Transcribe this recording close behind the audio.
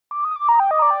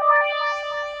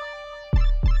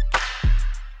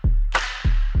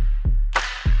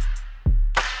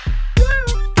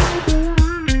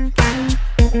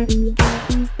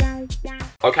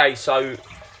Okay, so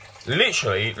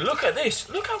literally, look at this.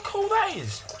 Look how cool that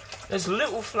is. There's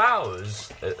little flowers.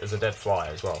 There's a dead fly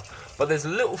as well. But there's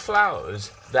little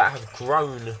flowers that have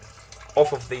grown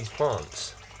off of these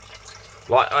plants.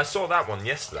 Like, I saw that one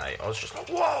yesterday. I was just like,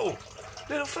 whoa,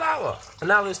 little flower. And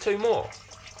now there's 2 more.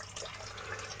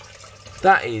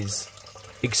 That is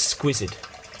exquisite.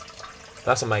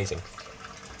 That's amazing.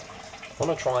 I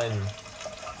want to try and...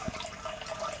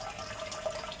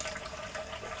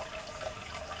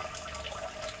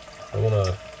 I want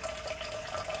to...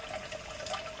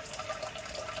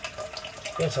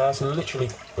 Yeah, so that's literally...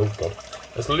 Oh, God.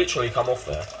 That's literally come off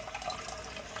there.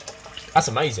 That's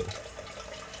amazing.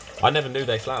 I never knew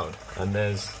they flowered. And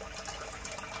there's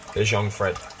young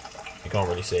Fred. You can't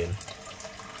really see him.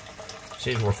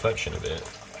 See the reflection of it.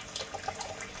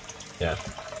 Yeah,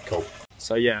 cool.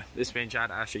 So yeah, this has been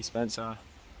Chad, Ashley, Spencer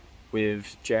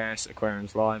with JS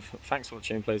Aquariums Live. Thanks for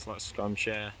watching. Please like, subscribe,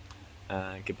 share,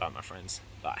 and goodbye, my friends.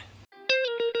 Bye.